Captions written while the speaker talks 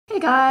Hey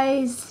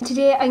guys,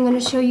 today I'm going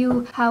to show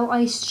you how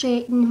I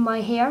straighten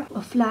my hair,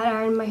 or flat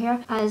iron my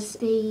hair, as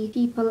the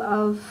people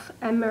of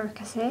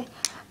America say,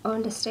 or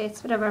in the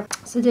States, whatever.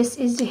 So this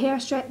is the hair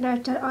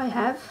straightener that I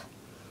have.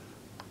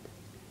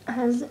 It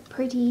has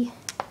pretty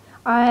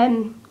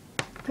pattern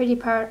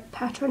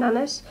on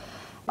it.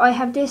 I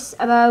have this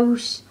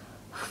about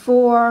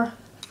 4-5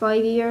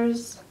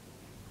 years,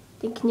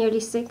 I think nearly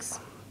 6,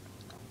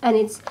 and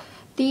it's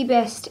the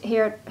best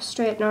hair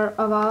straightener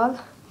of all.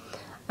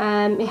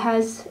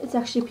 It's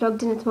actually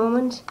plugged in at the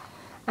moment,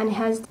 and it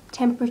has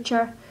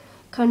temperature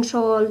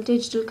control,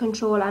 digital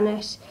control on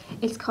it.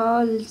 It's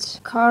called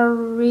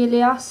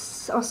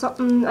Corelios or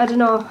something. I don't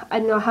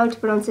know how to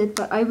pronounce it,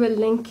 but I will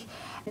link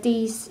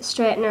these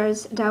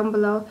straighteners down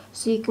below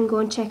so you can go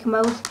and check them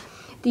out.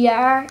 They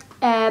are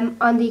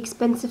on the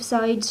expensive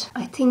side.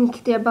 I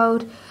think they're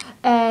about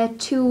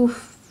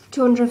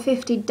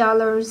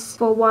 $250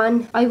 for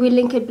one. I will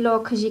link it below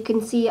because you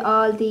can see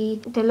all the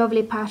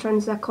lovely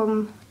patterns that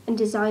come and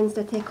designs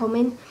that they come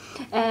in.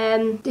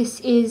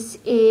 This is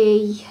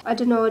I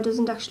don't know, it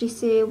doesn't actually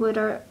say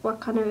what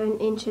kind of an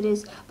inch it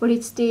is, but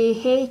it's the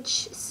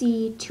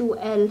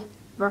HC2L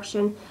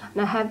version,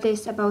 and I have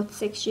this about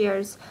 6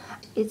 years.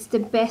 It's the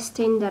best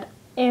thing that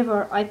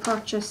ever I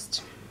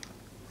purchased.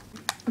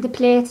 The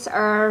plates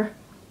are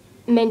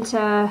meant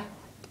to,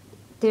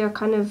 they're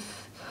kind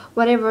of,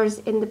 whatever's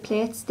in the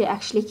plates, they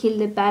actually kill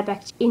the bad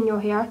bacteria in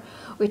your hair,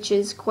 which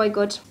is quite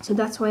good. So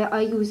that's why I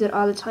use it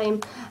all the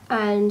time.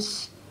 And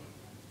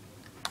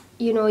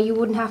you know, you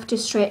wouldn't have to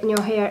straighten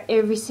your hair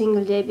every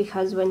single day,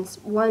 because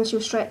once you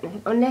straighten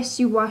it, unless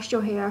you wash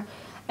your hair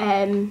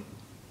you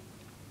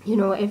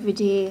know, every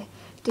day,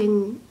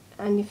 then,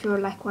 and if you're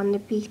like one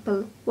of these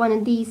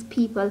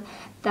people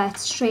that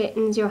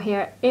straightens your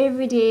hair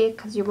every day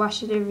because you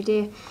wash it every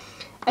day,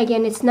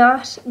 again, it's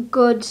not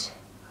good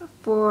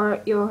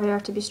for your hair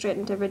to be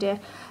straightened every day.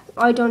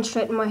 I don't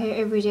straighten my hair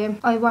every day.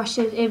 I wash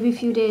it every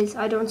few days.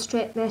 I don't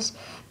straighten it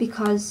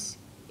because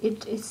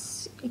it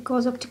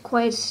goes up to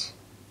quite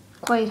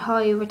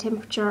high over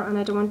temperature, and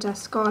I don't want to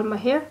scald my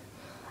hair.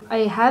 I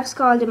have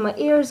scalded my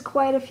ears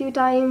quite a few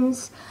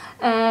times,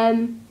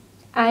 and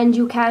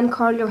you can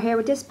curl your hair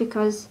with this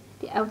because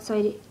the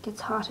outside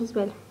gets hot as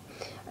well.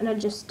 And I'll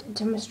just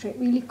demonstrate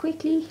really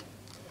quickly.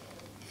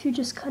 If you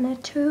just kind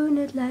of turn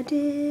it like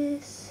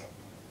this.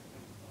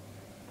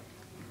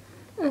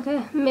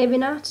 Okay, maybe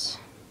not.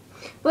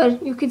 Well,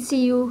 you could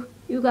see you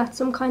got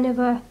some kind of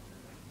a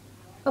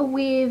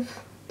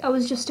wave. That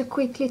was just a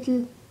quick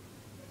little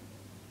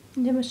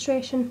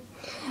demonstration.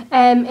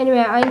 Anyway,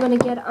 I'm going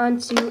to get on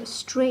to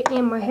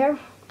straightening my hair.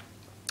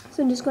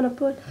 So I'm just going to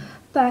put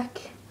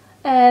back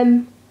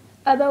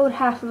about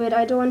half of it.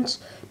 I don't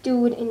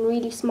do it in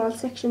really small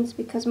sections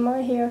because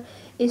my hair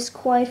is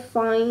quite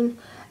fine.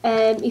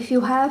 If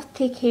you have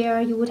thick hair,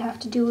 you would have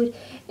to do it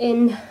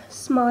in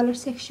smaller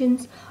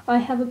sections. I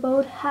have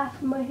about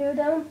half of my hair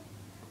down,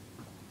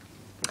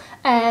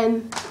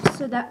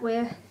 so that way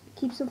it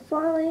keeps it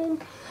falling.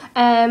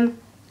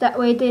 That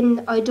way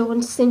then I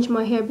don't cinch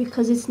my hair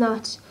because it's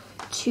not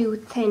too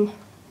thin.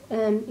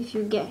 If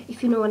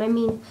you know what I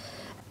mean.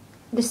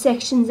 The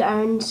sections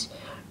aren't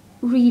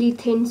really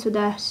thin so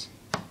that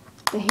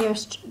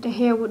the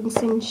hair wouldn't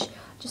cinch.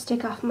 Just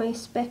take off my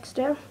specs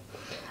there.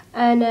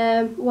 And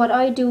what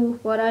I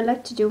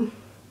like to do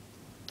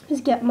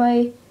is get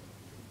my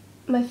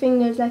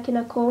fingers like in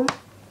a comb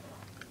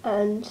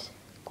and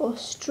go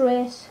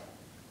straight,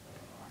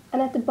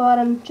 and at the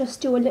bottom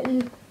just do a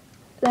little,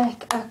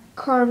 like a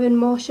curving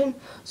motion,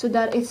 so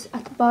that it's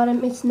at the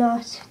bottom, it's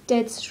not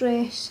dead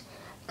straight.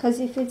 Because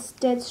if it's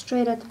dead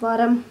straight at the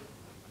bottom,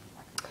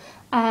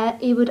 your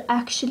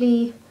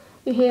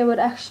hair would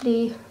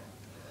actually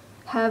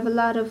have a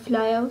lot of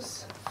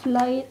flyaways.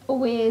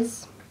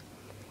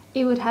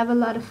 It would have a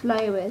lot of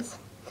flyaways.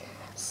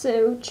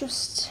 So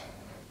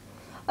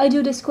I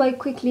do this quite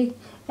quickly.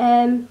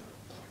 When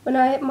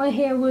my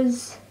hair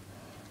was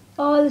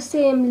all the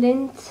same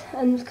length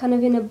and kind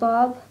of in a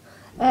bob,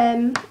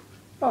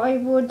 I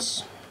would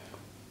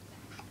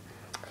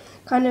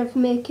kind of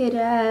make it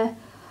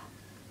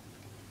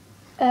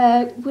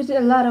with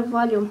a lot of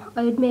volume.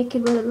 I would make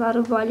it with a lot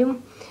of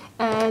volume,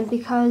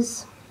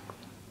 because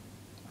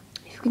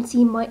if you can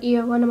see my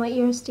ear, one of my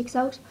ears sticks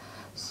out,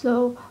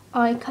 so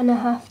I kind of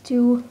have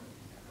to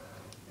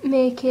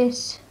make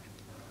it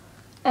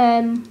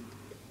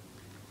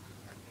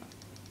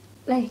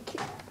like,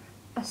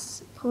 I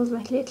suppose,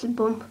 like a little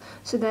bump,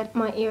 so that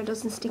my ear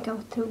doesn't stick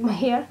out through my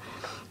hair,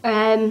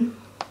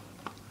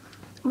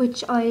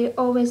 which I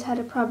always had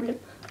a problem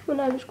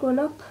when I was growing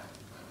up.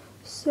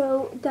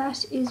 So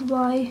that is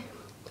why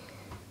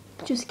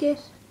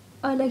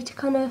I like to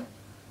kind of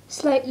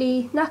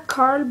slightly, not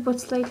curl, but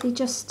slightly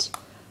just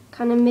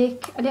kind of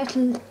make a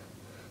little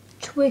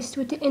twist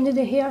with the end of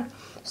the hair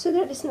so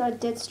that it's not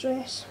dead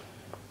straight,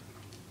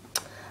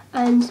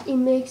 and it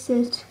makes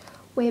it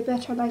way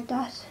better like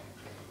that.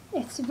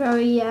 It's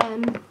very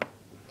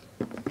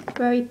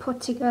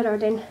put together.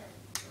 Then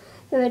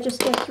I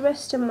just get the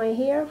rest of my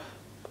hair,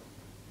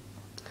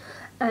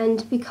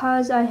 and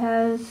because I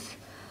have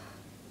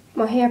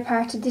my hair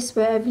parted this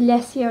way. I have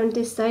less hair on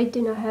this side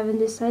than I have on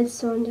this side,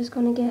 so I'm just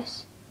going to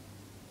get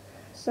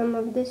some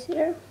of this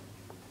here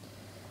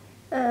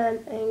and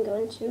I'm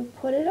going to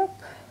put it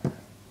up.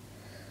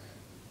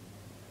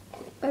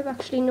 I have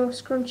actually no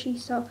scrunchie,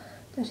 so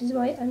that is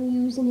why I'm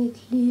using a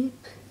clip.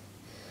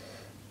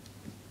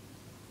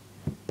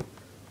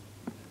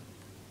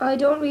 I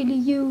don't really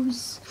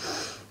use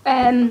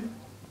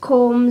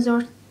combs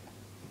or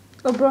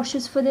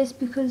brushes for this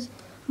because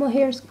my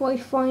hair is quite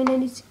fine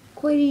and it's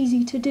quite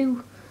easy to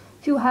do.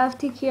 If you have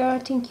thick hair, I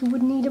think you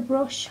would need a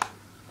brush,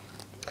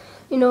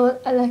 you know,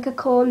 like a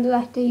comb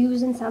like they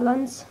use in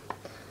salons.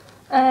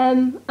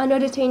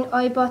 Another thing,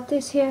 I bought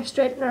this hair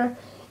straightener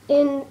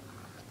in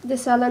the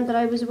salon that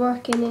I was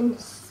working in.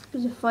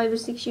 Was it 5 or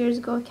 6 years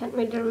ago? I can't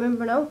really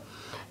remember now.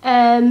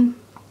 And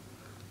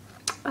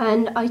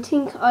I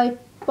think I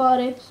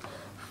bought it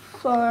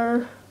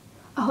for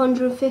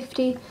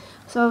 150,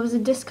 so it was a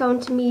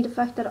discount to me, the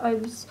fact that I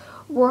was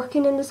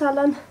working in the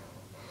salon.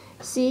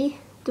 See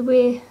the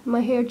way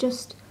my hair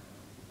just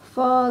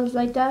falls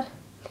like that?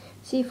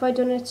 See if I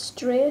done it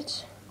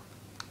straight,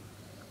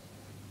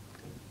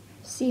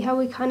 see how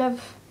it kind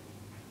of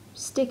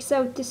sticks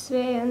out this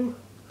way. And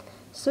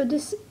so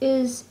this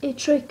is a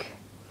trick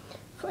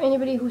for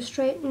anybody who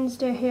straightens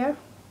their hair.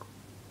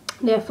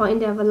 They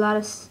find they have a lot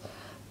of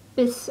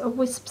bits or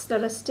wisps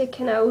that are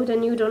sticking out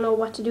and you don't know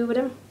what to do with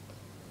them.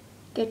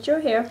 Get your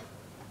hair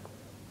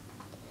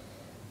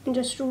and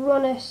just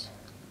run it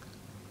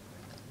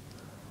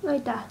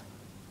like that.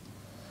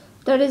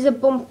 There is a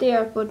bump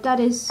there, but that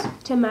is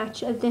to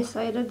match this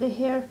side of the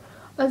hair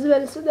as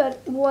well, so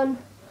that one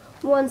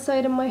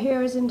side of my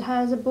hair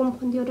has a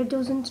bump and the other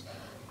doesn't,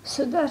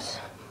 so that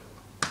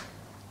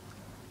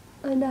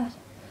and that.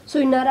 So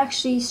you're not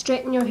actually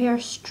straightening your hair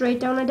straight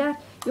down like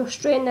that, you're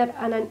straightening it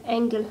at an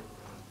angle.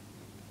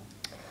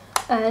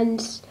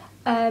 And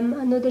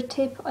another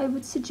tip I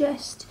would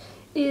suggest,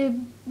 it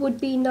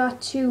would be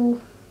not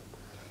to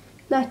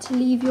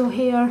leave your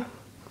hair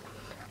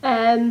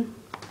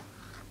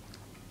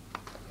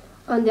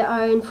on the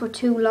iron for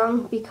too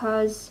long,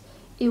 because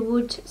it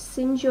would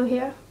singe your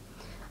hair,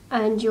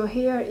 and your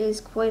hair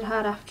is quite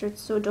hot after it,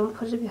 so don't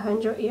put it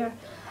behind your ear.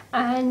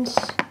 And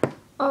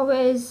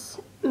always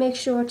make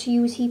sure to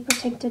use heat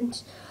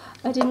protectant.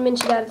 I didn't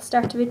mention that at the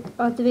start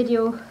of the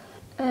video,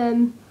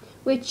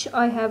 which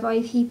I have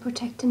heat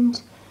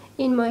protectant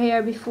in my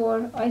hair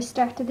before I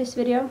started this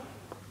video,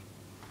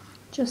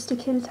 just to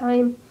kill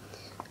time.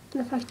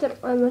 And the fact that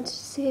I want to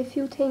say a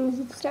few things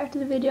at the start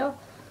of the video.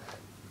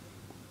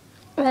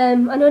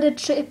 Another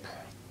trick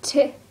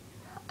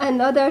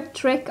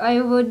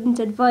I wouldn't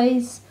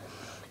advise,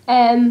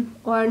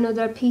 or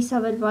another piece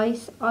of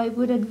advice I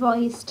would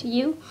advise to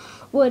you,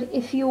 would,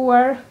 if you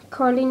were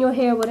curling your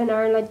hair with an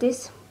iron like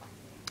this,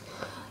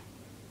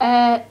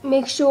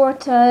 make sure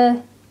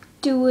to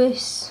do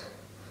it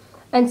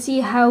and see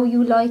how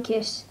you like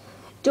it.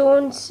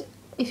 Don't,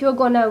 if you're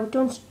going out,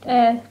 don't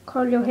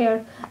curl your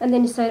hair and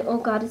then decide, oh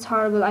god, it's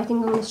horrible, I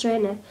think I'm going to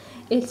straighten it.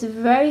 It's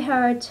very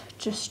hard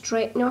to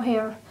straighten your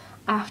hair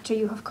after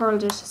you have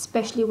curled it,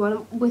 especially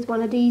with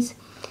one of these,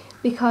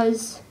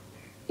 because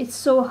it's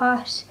so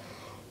hot.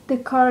 The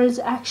curls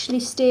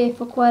actually stay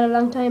for quite a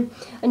long time,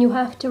 and you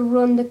have to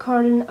run the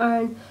curling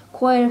iron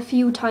quite a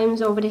few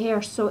times over the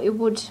hair, so it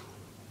would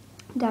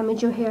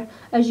damage your hair.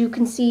 As you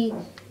can see,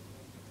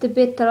 the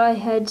bit that I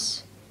had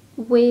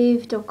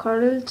waved or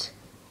curled,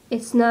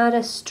 it's not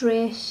as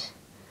straight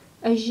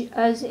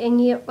as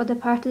any other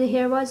part of the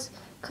hair was,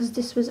 because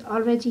this was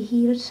already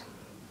heated.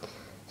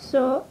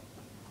 So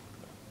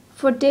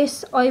for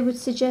this, I would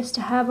suggest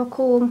to have a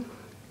comb,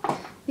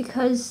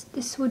 because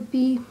this would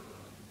be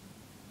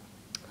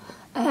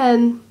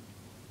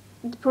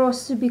the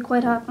process would be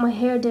quite hot. My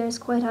hair there is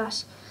quite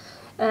hot,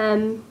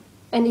 and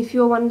if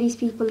you're one of these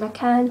people that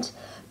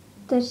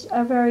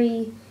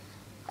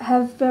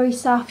have very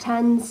soft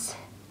hands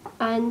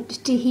and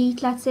to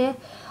heat, let's say,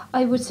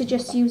 I would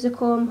suggest to use a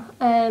comb.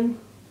 I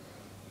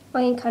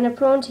am kind of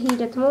prone to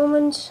heat at the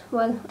moment.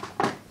 Well,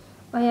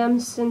 I am,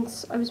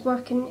 since I was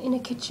working in a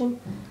kitchen,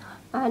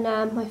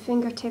 and my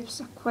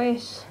fingertips are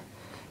quite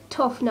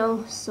tough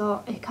now,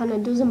 so it kind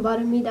of doesn't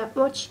bother me that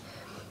much.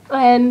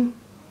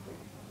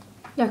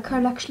 That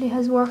curl actually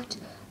has worked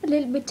a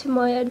little bit to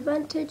my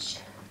advantage.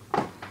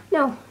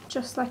 Now,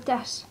 just like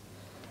that.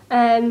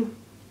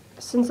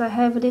 Since I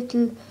have a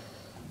little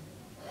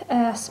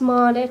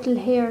small little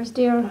hairs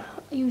there,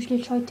 I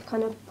usually try to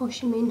kind of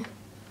push them in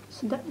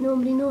so that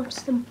nobody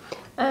notices them.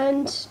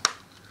 And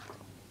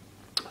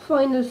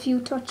final few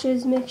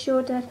touches, make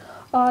sure that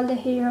all the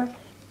hair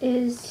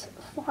is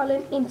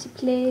falling into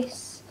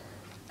place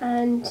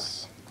and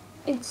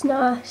it's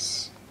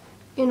not,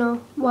 you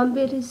know, one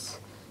bit is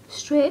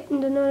straight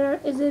and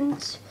another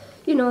isn't,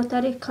 you know,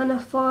 that it kind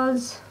of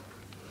falls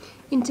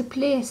into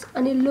place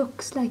and it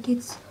looks like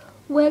it's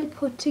well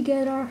put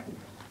together.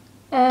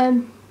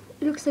 It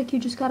looks like you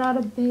just got out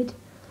of bed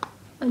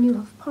and you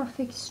have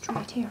perfect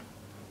straight hair.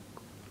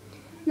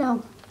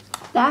 Now,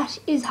 that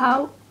is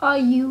how I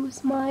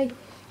use my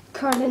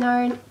curling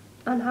iron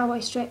and how I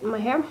straighten my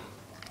hair.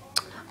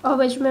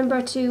 Always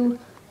remember to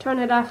turn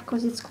it off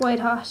because it's quite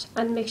hot,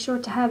 and make sure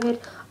to have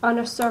it on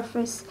a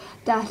surface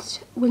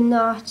that will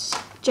not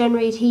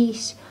generate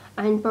heat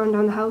and burn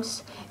down the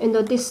house. And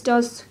though this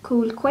does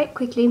cool quite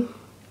quickly,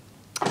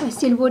 I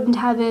still wouldn't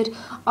have it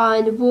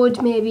on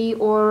wood maybe,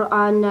 or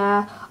on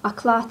a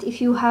cloth. If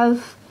you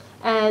have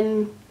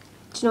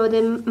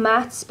the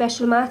mats,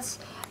 special mats,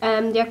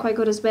 they're quite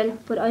good as well,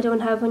 but I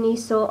don't have any,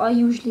 so I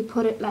usually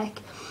put it like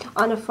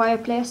on a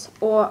fireplace,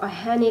 or I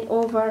hang it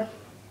over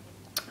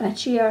a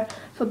chair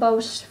for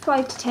about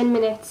 5 to 10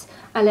 minutes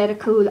and let it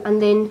cool.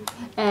 And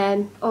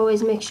then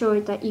always make sure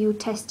that you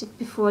test it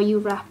before you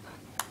wrap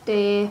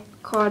the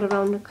cord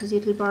around it, because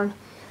it'll burn.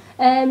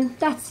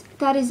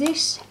 That is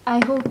it.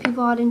 I hope you've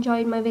all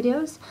enjoyed my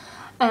videos,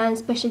 and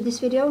especially this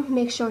video.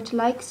 Make sure to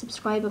like,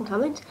 subscribe and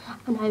comment,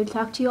 and I will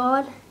talk to you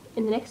all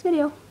in the next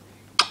video.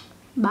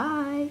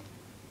 Bye.